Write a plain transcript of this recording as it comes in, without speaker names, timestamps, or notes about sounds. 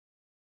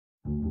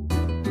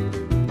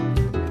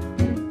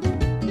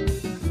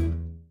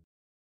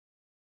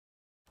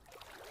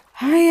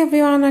Hi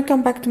everyone,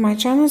 welcome back to my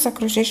channel, The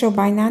Crochet Shop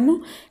by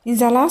Nanno. In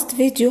the last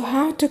video,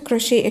 how to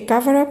crochet a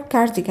cover-up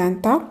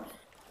cardigan top,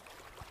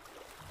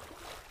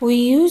 we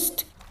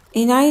used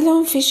a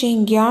nylon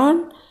fishing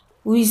yarn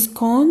with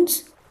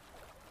cones.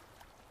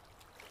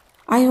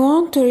 I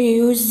want to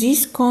reuse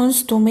these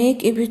cones to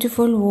make a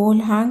beautiful wall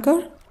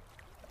hanger.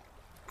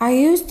 I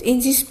used in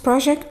this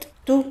project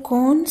 2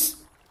 cones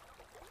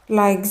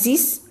like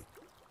this.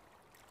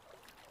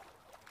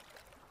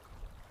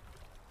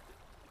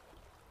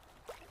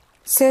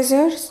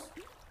 Scissors,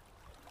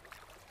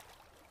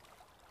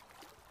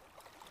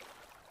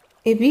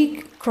 a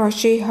big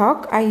crochet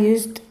hook, I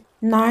used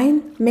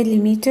 9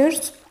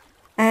 millimeters,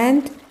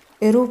 and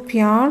a rope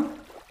yarn.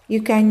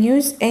 You can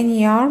use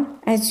any yarn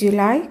as you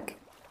like,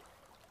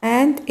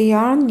 and a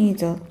yarn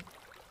needle.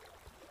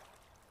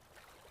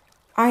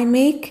 I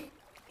make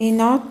a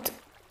knot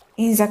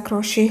in the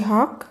crochet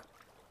hook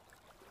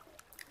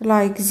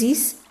like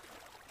this.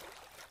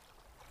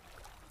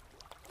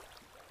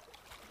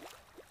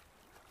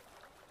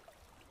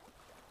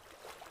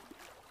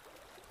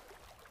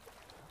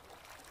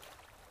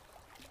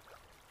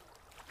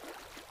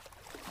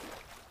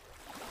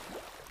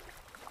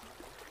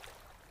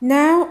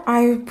 Now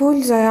I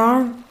pull the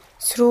yarn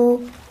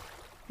through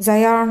the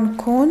yarn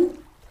cone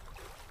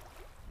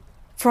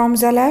from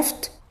the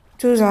left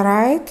to the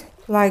right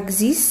like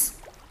this.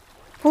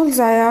 Pull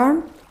the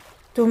yarn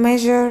to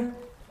measure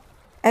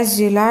as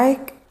you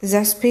like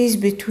the space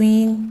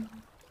between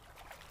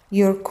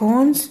your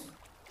cones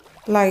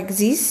like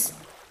this.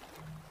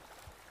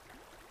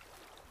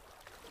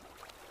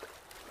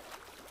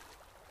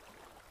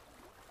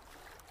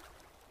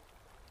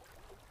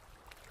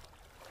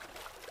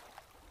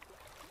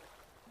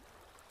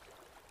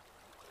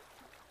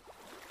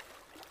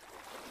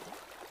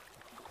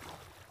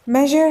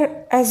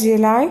 Measure as you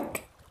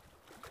like.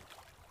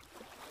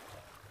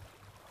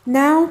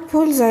 Now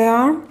pull the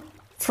yarn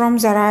from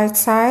the right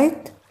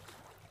side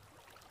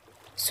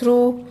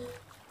through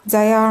the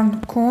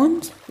yarn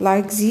cones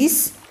like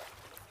this,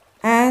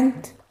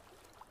 and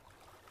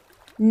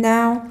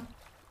now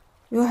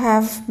you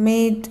have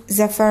made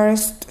the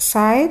first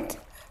side.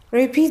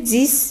 Repeat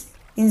this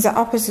in the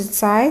opposite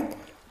side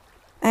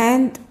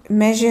and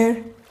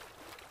measure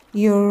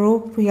your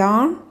rope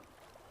yarn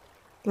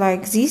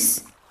like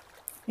this.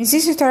 In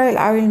this tutorial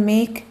I will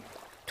make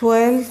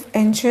 12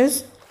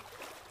 inches.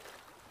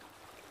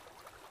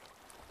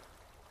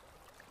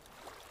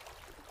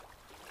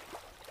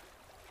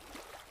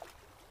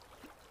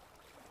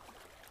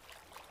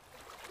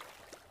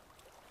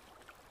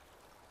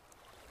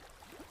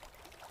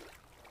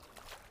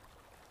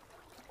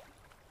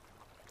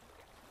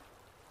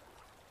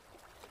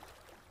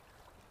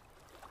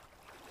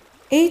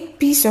 Eight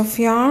pieces of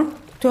yarn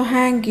to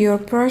hang your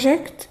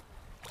project.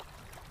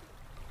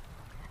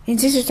 In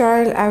this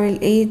tutorial I will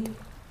add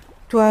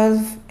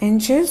 12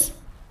 inches.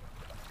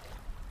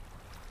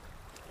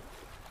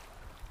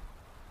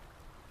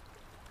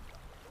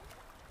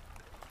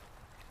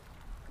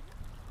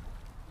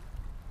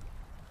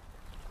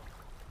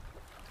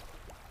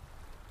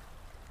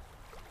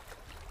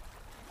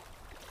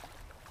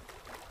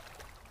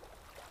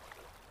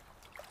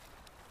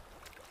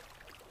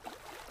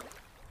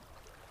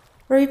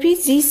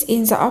 Repeat this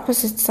in the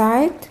opposite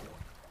side.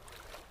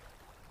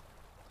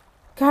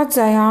 Cut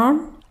the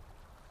yarn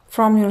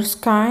from your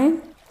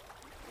skein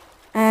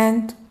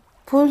and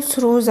pull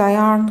through the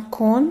yarn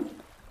cone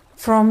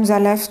from the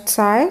left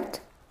side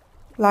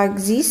like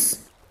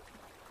this.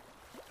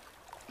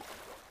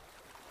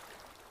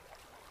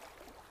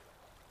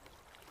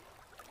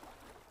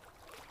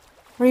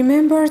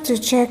 Remember to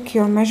check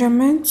your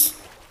measurements.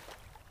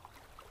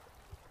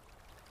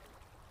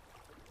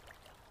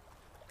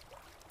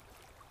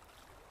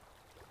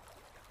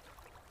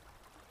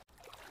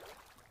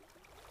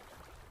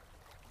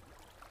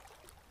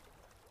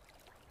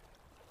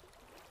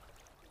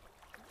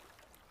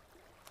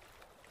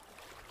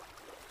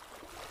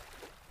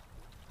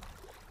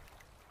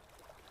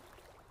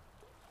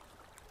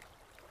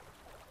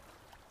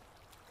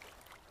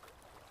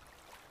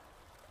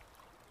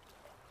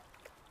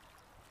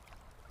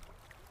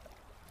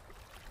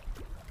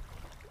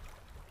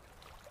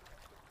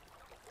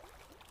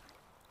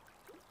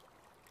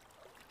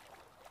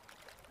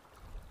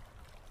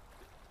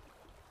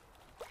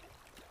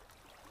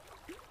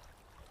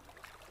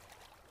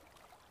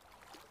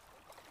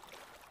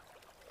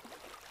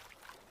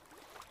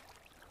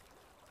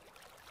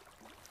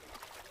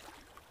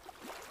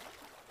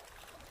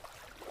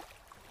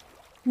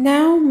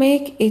 Now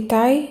make a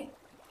tie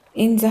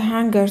in the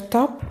hanger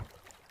top.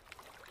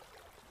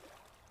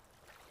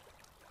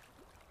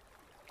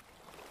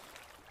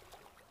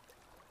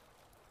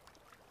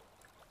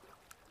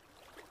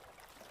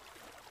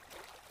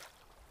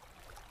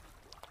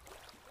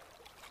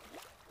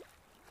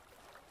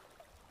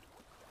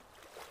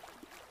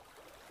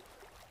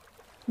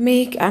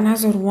 Make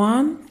another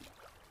one.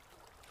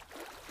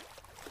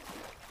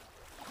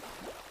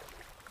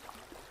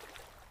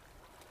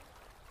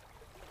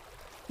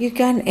 You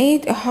can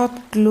add a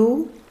hot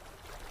glue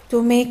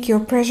to make your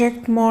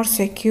project more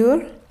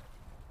secure.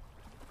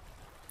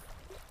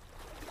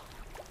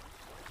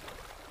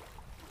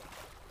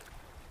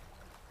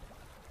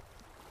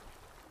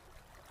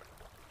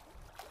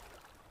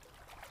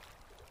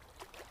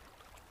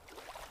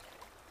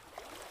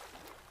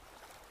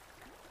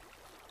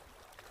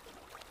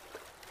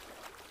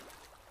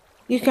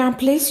 You can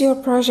place your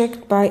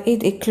project by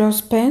aid a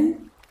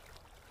clothespin.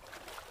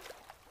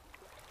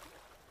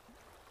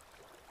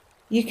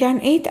 You can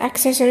add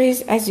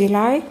accessories as you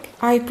like.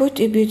 I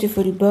put a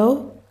beautiful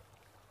bow.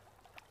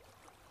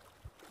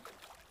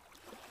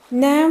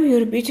 Now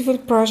your beautiful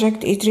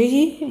project is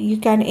ready. You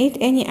can add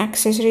any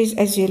accessories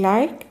as you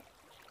like.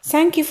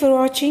 Thank you for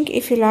watching.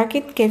 If you like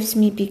it, give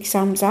me big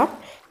thumbs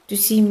up to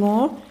see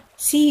more.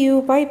 See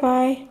you. Bye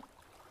bye.